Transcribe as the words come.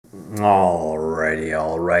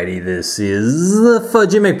Alrighty. This is the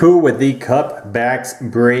FudgyMcPoo with the Cup Backs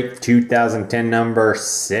Break 2010 number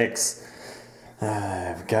 6.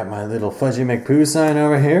 I've got my little FudgyMcPoo sign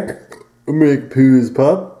over here. McPoo's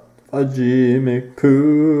pup.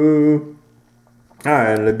 FudgyMcPoo.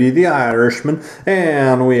 I'll be the Irishman,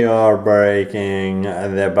 and we are breaking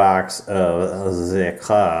the box of the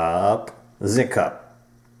Cup.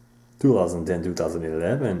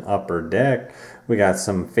 2010-2011 Upper Deck. We got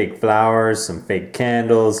some fake flowers, some fake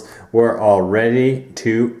candles. We're all ready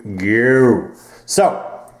to go. So,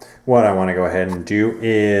 what I want to go ahead and do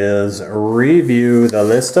is review the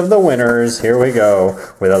list of the winners. Here we go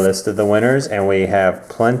with a list of the winners, and we have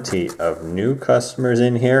plenty of new customers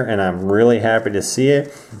in here, and I'm really happy to see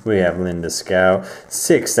it. We have Linda Scow,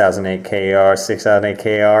 6008 KR. 6008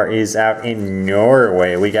 KR is out in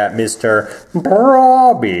Norway. We got Mr.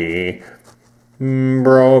 Broby,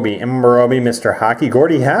 Mr. Hockey.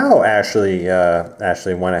 Gordie Howe actually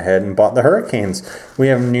went ahead and bought the Hurricanes. We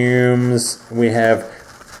have Nooms. We have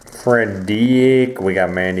Freddy, we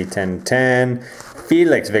got Mandy 1010,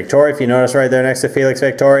 Felix Victoria. If you notice right there next to Felix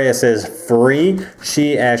Victoria, it says free.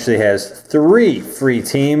 She actually has 3 free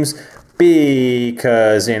teams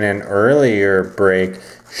because in an earlier break,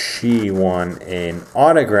 she won an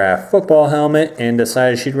autographed football helmet and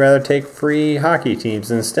decided she'd rather take free hockey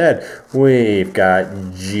teams instead. We've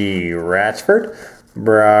got G. Ratchford,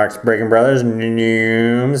 Brock's Breaking Brothers,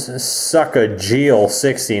 Nooms, Suckageel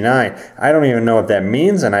 69. I don't even know what that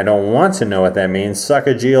means, and I don't want to know what that means.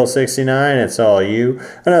 Suckageel 69, it's all you.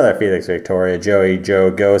 Another Felix Victoria, Joey Joe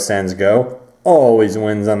Go Sends Go. Always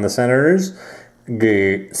wins on the Senators.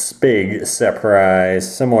 Big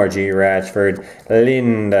surprise. Some more G. Ratchford.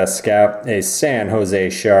 Linda Scout, a San Jose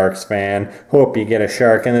Sharks fan. Hope you get a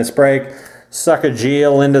shark in this break.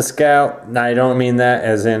 Suckageel, Linda Scout. I don't mean that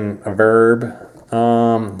as in a verb.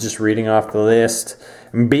 Just reading off the list.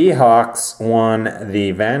 B-Hawks won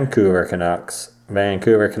the Vancouver Canucks.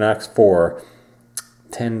 Vancouver Canucks for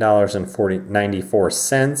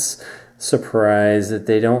 $10.94. Surprised that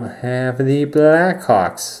they don't have the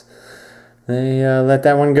Blackhawks. They let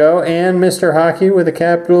that one go. And Mr. Hockey with the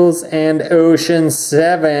Capitals and Ocean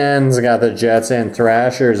Sevens got the Jets and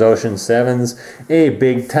Thrashers. Ocean Sevens, a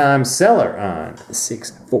big-time seller on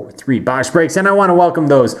 643 Box Breaks. And I want to welcome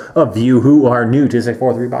those of you who are new to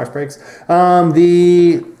 643 Box Breaks.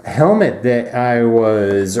 The helmet that I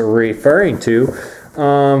was referring to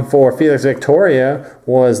for Felix Victoria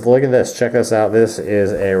was, look at this. Check this out. This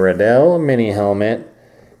is a Riddell mini helmet.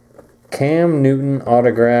 Cam Newton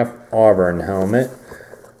autograph Auburn helmet.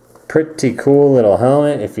 Pretty cool little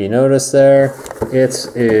helmet. If you notice there, it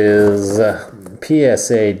is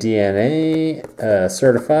PSA DNA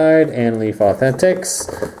certified and Leaf Authentics.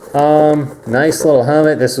 Nice little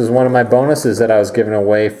helmet. This was one of my bonuses that I was giving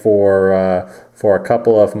away for a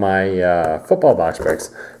couple of my football box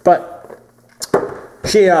breaks. But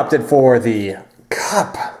she opted for the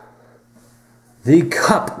Cup. The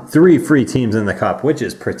Cup, 3 free teams in the Cup, which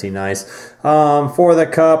is pretty nice. For the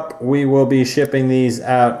Cup, we will be shipping these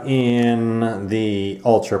out in the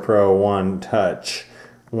Ultra Pro One Touch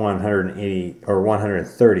 180 or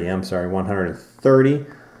 130. I'm sorry, 130.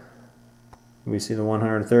 We see the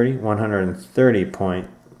 130 point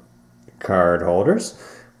card holders,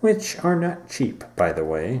 which are not cheap, by the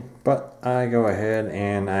way. But I go ahead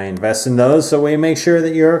and I invest in those, so we make sure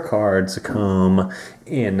that your cards come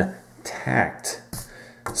in intact.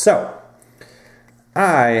 So,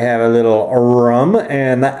 I have a little rum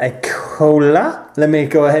and a cola. Let me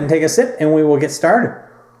go ahead and take a sip and we will get started.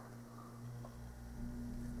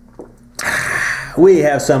 We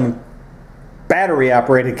have some battery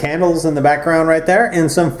operated candles in the background right there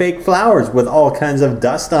and some fake flowers with all kinds of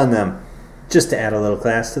dust on them, just to add a little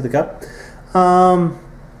class to the cup.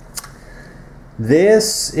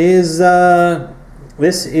 This is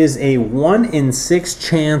a 1 in 6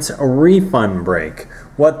 chance refund break.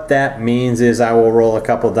 What that means is I will roll a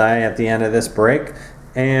couple die at the end of this break,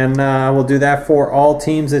 and I will do that for all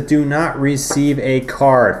teams that do not receive a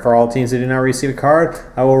card. For all teams that do not receive a card,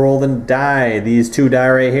 I will roll the die. These 2 die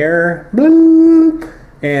right here. Bloop.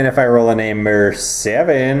 And if I roll a number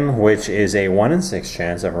 7, which is a 1 in 6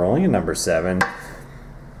 chance of rolling a number 7,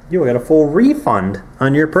 you will get a full refund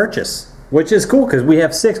on your purchase. Which is cool because we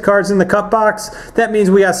have 6 cards in the cup box. That means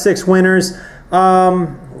we got 6 winners,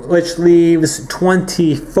 which leaves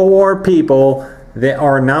 24 people that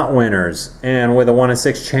are not winners. And with a 1 in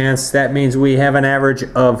 6 chance, that means we have an average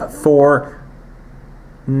of 4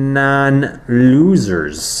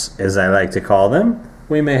 non-losers, as I like to call them.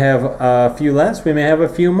 We may have a few less. We may have a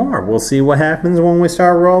few more. We'll see what happens when we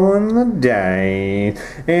start rolling the dice.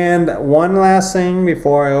 And one last thing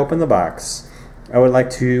before I open the box. I would like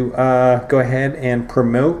to go ahead and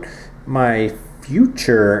promote my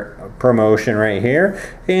future promotion right here.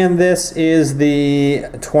 And this is the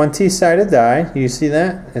 20-sided die. You see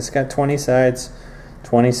that? It's got 20 sides.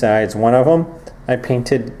 20 sides. One of them I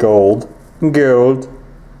painted gold. Gold.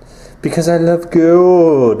 Because I love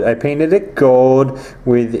gold. I painted it gold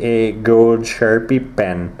with a gold Sharpie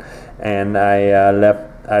pen. And I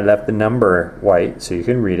left the number white so you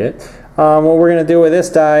can read it. What we're going to do with this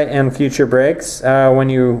die and future breaks, when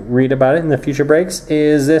you read about it in the future breaks,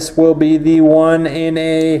 is this will be the 1 in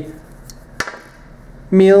a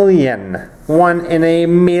million. 1 in a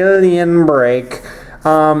million break.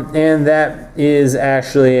 And that is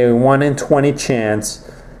actually a 1 in 20 chance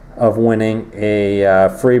of winning a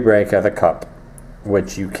free break of the cup,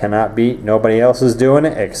 which you cannot beat. Nobody else is doing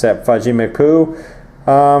it except FudgyMcPoo.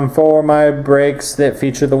 For my breaks that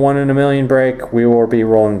feature the 1 in a million break, we will be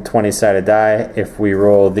rolling 20-sided die. If we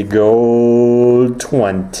roll the gold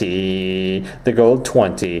 20,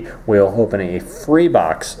 we'll open a free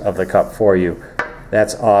box of the cup for you.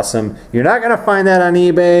 That's awesome. You're not going to find that on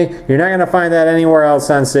eBay. You're not going to find that anywhere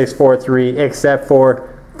else on 643 except for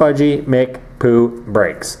FudgyMcPoo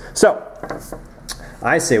breaks. So,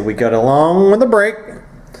 I say we get along with the break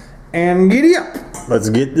and giddy up. Let's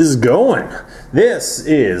get this going. This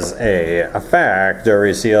is a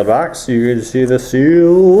factory sealed box. You can see the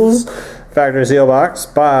seals. Factory seal box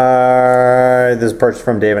by this purchase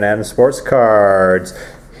from David Adams Sports Cards.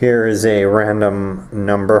 Here is a random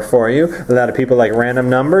number for you. A lot of people like random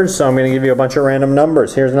numbers, so I'm going to give you a bunch of random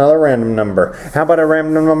numbers. Here's another random number. How about a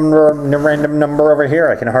random number over here?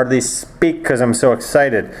 I can hardly speak because I'm so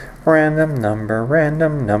excited. Random number,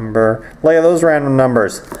 random number. Look at those random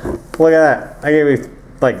numbers. Look at that. I gave you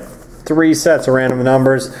like 3 sets of random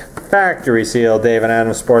numbers. Factory seal David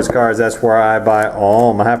Adams Sports Cards. That's where I buy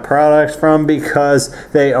all my products from because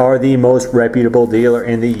they are the most reputable dealer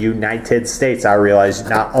in the United States. I realize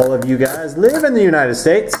not all of you guys live in the United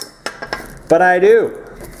States, but I do.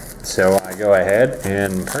 So I go ahead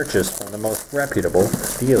and purchase from the most reputable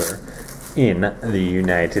dealer in the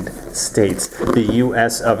United States, the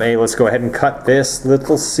US of A. Let's go ahead and cut this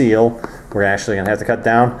little seal. We're actually going to have to cut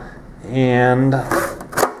down, and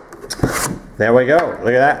there we go.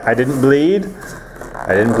 Look at that. I didn't bleed.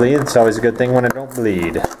 I didn't bleed. It's always a good thing when I don't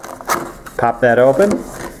bleed. Pop that open.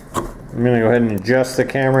 I'm going to go ahead and adjust the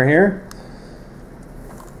camera here.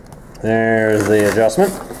 There's the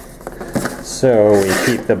adjustment. So we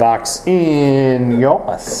keep the box in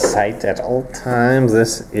your sight at all times.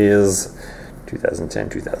 This is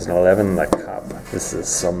 2010-2011, the cup. This is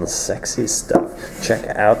some sexy stuff. Check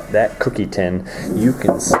out that cookie tin. You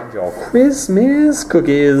can send your Christmas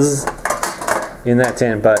cookies in that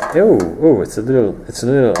tin, but it's a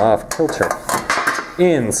little off kilter.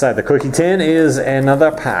 Inside the cookie tin is another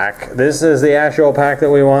pack. This is the actual pack that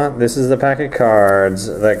we want. This is the pack of cards.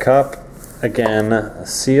 The cup, again,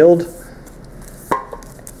 sealed,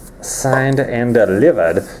 signed, and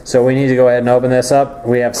delivered. So we need to go ahead and open this up.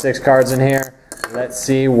 We have 6 cards in here. Let's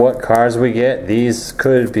see what cards we get. These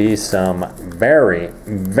could be some very,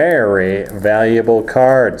 very valuable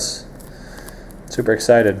cards. Super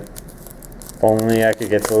excited. If only I could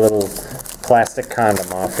get the little plastic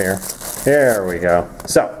condom off here. There we go.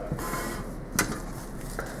 So,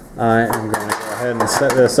 I am going to go ahead and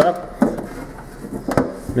set this up.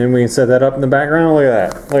 Then we can set that up in the background. Look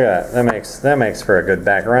at that. Look at that. That makes for a good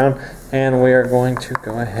background. And we are going to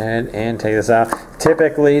go ahead and take this out.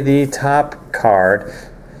 Typically the top card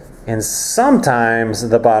and sometimes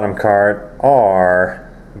the bottom card are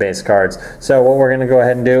base cards. So what we're going to go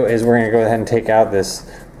ahead and do is we're going to go ahead and take out this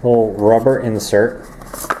little rubber insert.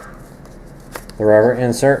 The rubber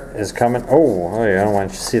insert is coming. Oh, I don't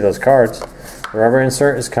want you to see those cards. The rubber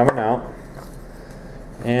insert is coming out.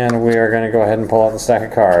 And we are going to go ahead and pull out the stack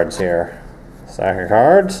of cards here. Stack of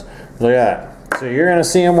cards. Look at that. So you're going to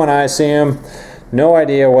see them when I see them. No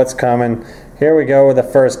idea what's coming. Here we go with the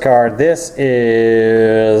first card. This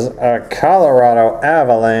is a Colorado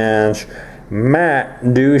Avalanche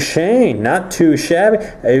Matt Duchene. Not too shabby.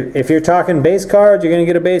 If you're talking base cards, you're going to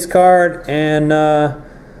get a base card. And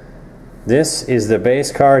this is the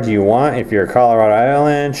base card you want if you're a Colorado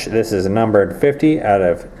Avalanche. This is numbered 50 out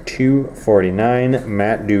of 249.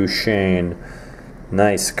 Matt Duchene.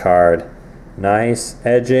 Nice card. Nice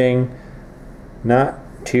edging. Not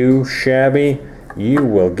too shabby. You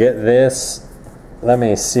will get this. Let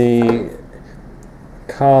me see.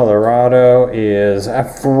 Colorado is a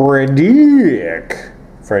Frederick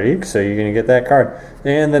Freddie, so you're going to get that card.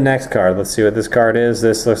 And the next card, let's see what this card is.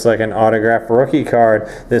 This looks like an autograph rookie card.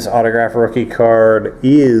 This autograph rookie card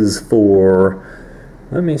is for,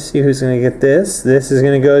 let me see who's going to get this. This is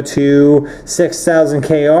going to go to 6,000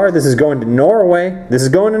 KR. This is going to Norway. This is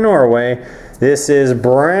going to Norway. This is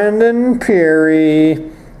Brandon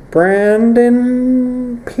Pirri.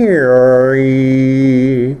 Brandon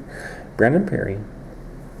Pirri. Brandon Pirri.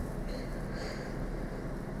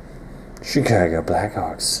 Chicago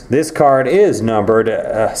Blackhawks. This card is numbered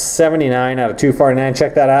 79 out of 249.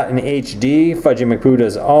 Check that out in HD. FudgyMcPoo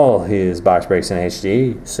does all his box breaks in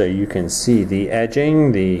HD, so you can see the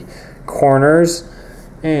edging, the corners,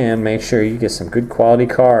 and make sure you get some good quality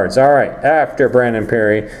cards. All right, after Brandon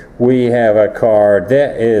Pirri, we have a card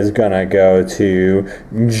that is going to go to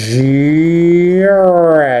G.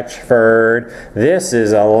 Ratchford. This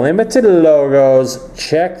is a limited logos.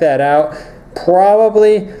 Check that out.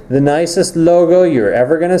 Probably the nicest logo you're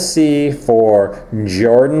ever going to see for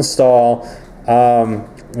Jordan Staal.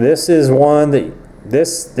 This is one that,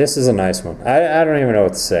 this is a nice one. I don't even know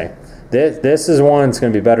what to say. This is one that's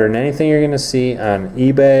going to be better than anything you're going to see on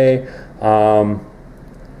eBay.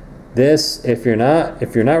 This, if you're not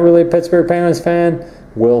really a Pittsburgh Penguins fan,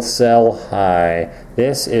 will sell high.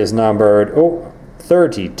 This is numbered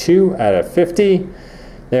 32 out of 50.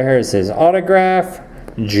 There's his autograph.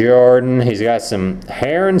 Jordan, he's got some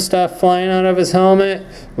hair and stuff flying out of his helmet.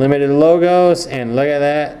 Limited logos, and look at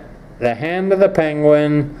that, the hand of the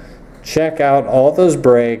Penguin. Check out all those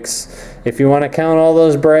breaks. If you want to count all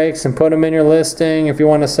those breaks and put them in your listing, if you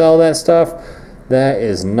want to sell that stuff, that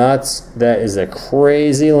is nuts. That is a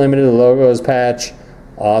crazy limited logos patch.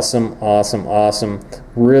 Awesome, awesome, awesome.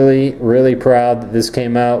 Really, really proud that this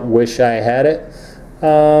came out. Wish I had it,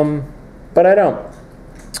 but I don't.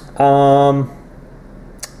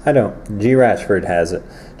 I don't. G. Ratchford has it.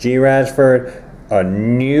 G. Ratchford, a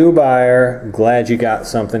new buyer. Glad you got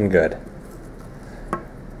something good.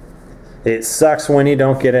 It sucks when you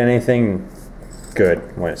don't get anything good,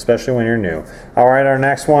 especially when you're new. All right, our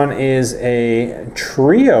next one is a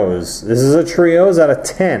Trios. This is a Trios out of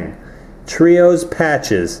 10. Trios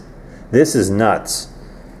patches. This is nuts.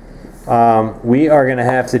 We are going to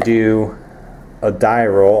have to do a die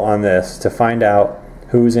roll on this to find out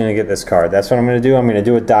who's going to get this card. That's what I'm going to do. I'm going to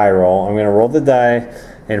do a die roll. I'm going to roll the die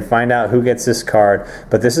and find out who gets this card.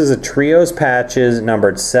 But this is a Trios patches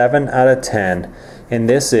numbered 7 out of 10. And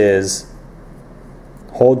this is,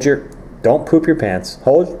 don't poop your pants.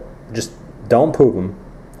 Just don't poop them.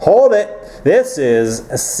 Hold it. This is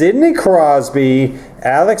Sidney Crosby,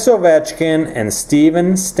 Alex Ovechkin, and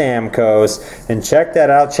Steven Stamkos. And check that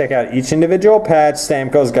out. Check out each individual patch.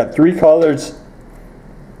 Stamkos got 3 colors.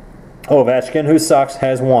 Ovechkin, who sucks,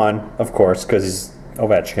 has 1, of course, because he's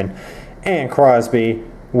Ovechkin. And Crosby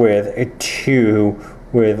with a 2,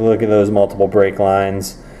 with, look at those multiple break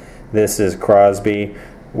lines. This is Crosby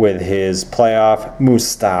with his playoff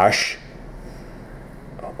mustache.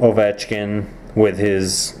 Ovechkin with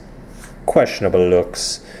his questionable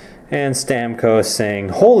looks. And Stamkos saying,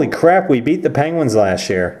 holy crap, we beat the Penguins last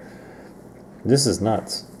year. This is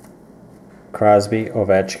nuts. Crosby,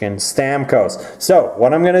 Ovechkin, Stamkos. So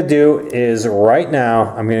what I'm going to do is right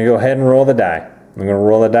now, I'm going to go ahead and roll the die. I'm going to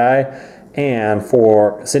roll the die. And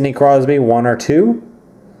for Sidney Crosby, 1 or 2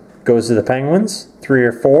 goes to the Penguins. 3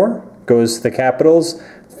 or 4 goes to the Capitals.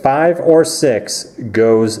 5 or 6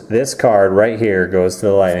 goes, this card right here goes to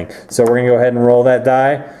the Lightning. So we're going to go ahead and roll that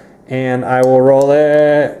die. And I will roll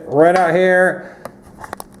it right out here.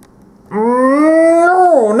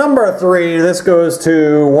 Number 3, this goes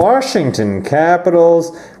to Washington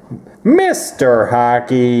Capitals, Mr.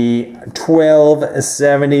 Hockey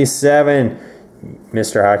 1277.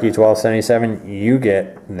 Mr. Hockey 1277, you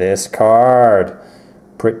get this card.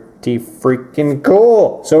 Pretty freaking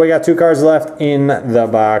cool. So we got 2 cards left in the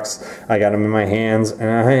box. I got them in my hands and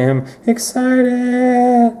I am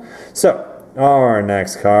excited. So our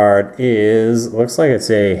next card is, looks like it's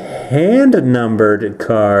a hand-numbered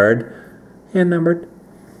card.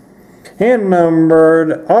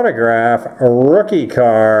 Hand-numbered autograph rookie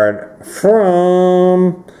card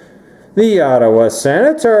from the Ottawa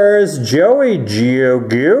Senators, Joey Gio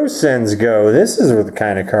Go. This is the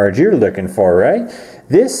kind of card you're looking for, right?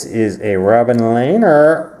 This is a Robin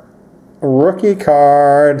Lehner rookie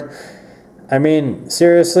card. I mean,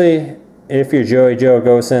 seriously, if you're Joey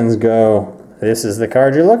Go, this is the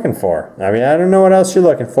card you're looking for. I mean, I don't know what else you're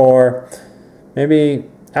looking for. Maybe,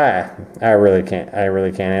 I really can't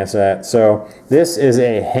answer that. So this is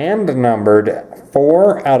a hand-numbered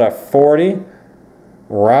 4 out of 40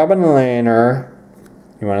 Robin Lehner.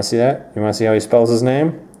 You want to see that? You want to see how he spells his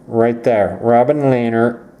name? Right there. Robin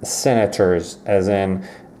Lehner Senators, as in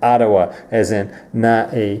Ottawa, as in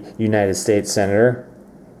not a United States Senator.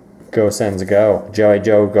 Go Sens go. Joey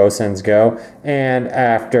Joe, go Sens go. And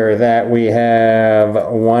after that, we have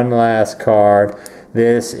one last card.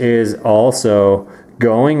 This is also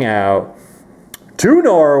going out to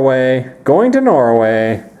Norway. Going to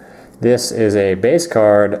Norway. This is a base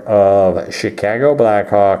card of Chicago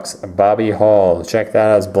Blackhawks, Bobby Hull. Check that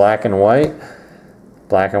out as black and white.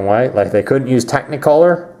 Black and white. Like they couldn't use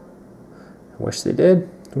Technicolor. I wish they did.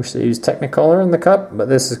 Wish they used Technicolor in the cup, but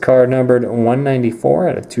this is card numbered 194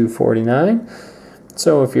 out of 249.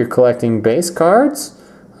 So if you're collecting base cards,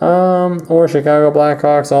 or Chicago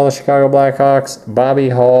Blackhawks, all the Chicago Blackhawks, Bobby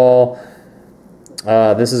Hull,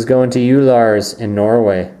 this is going to you, Lars, in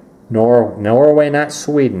Norway. Norway, not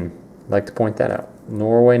Sweden. I'd like to point that out.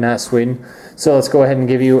 Norway, not Sweden. So let's go ahead and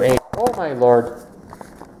give you a, oh my lord.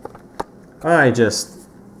 I just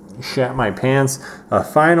shat my pants. A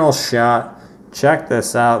final shot. Check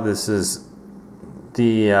this out. This is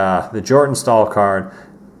the Jordan Staal card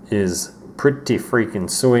is pretty freaking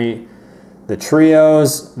sweet. The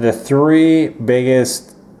trios, the three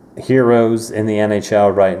biggest heroes in the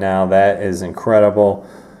NHL right now. That is incredible.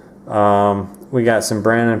 We got some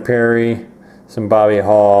Brandon Pirri, some Bobby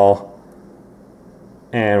Hull,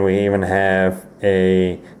 and we even have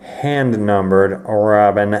a hand-numbered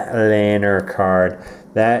Robin Lehner card.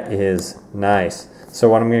 That is nice. So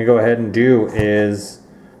what I'm going to go ahead and do is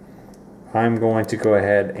I'm going to go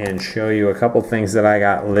ahead and show you a couple things that I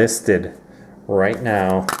got listed right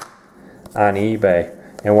now on eBay.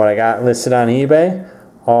 And what I got listed on eBay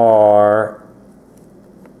are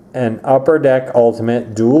an Upper Deck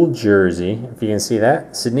Ultimate dual jersey. If you can see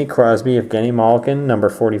that. Sidney, Crosby, Evgeny Malkin, number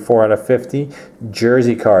 44 out of 50.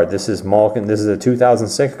 Jersey card. This is Malkin. This is a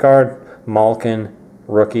 2006 card. Malkin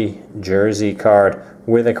rookie jersey card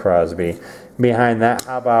with a Crosby. Behind that,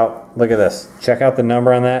 how about, look at this. Check out the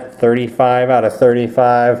number on that. 35 out of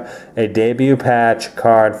 35. A debut patch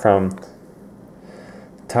card from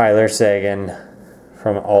Tyler Seguin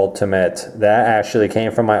from Ultimate. That actually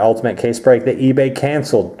came from my Ultimate case break that eBay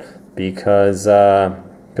canceled because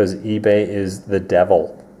eBay is the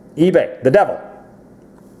devil. eBay, the devil.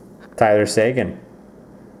 Tyler Seguin,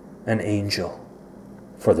 an angel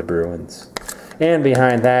for the Bruins. And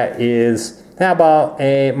behind that is, how about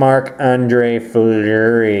a Marc-Andre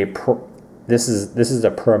Fleury? This is a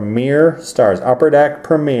Premier Stars, Upper Deck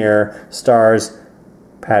Premier Stars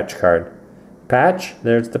patch card. Patch,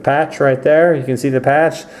 there's the patch right there. You can see the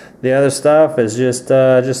patch. The other stuff is just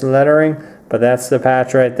lettering, but that's the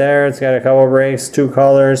patch right there. It's got a couple breaks, 2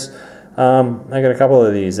 colors. I got a couple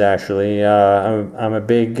of these actually. I'm a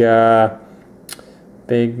big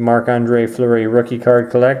Marc-Andre Fleury rookie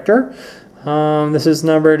card collector. This is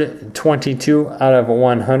numbered 22 out of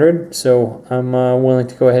 100, so I'm willing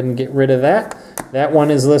to go ahead and get rid of that. That one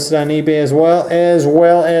is listed on eBay as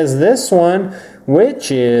well as this one,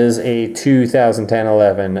 which is a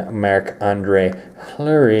 2010-11 Marc-Andre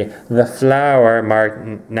Fleury, the Flower,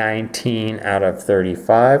 marked 19 out of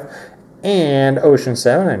 35. And Ocean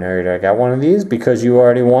 7, I know I got one of these because you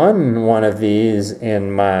already won one of these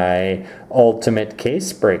in my Ultimate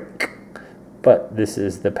case break. But this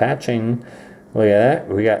is the patching. Look at that.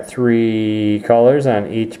 We got 3 colors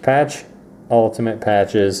on each patch. Ultimate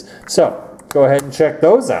patches. So, go ahead and check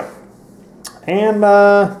those out. And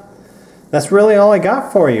that's really all I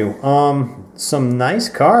got for you. Some nice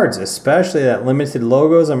cards, especially that limited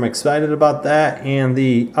logos. I'm excited about that. And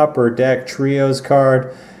the Upper Deck Trios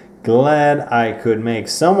card. Glad I could make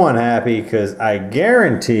someone happy because I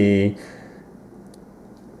guarantee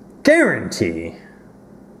that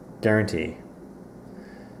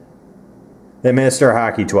Mr.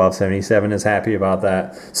 Hockey 1277 is happy about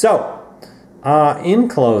that. So, in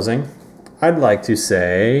closing, I'd like to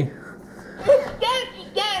say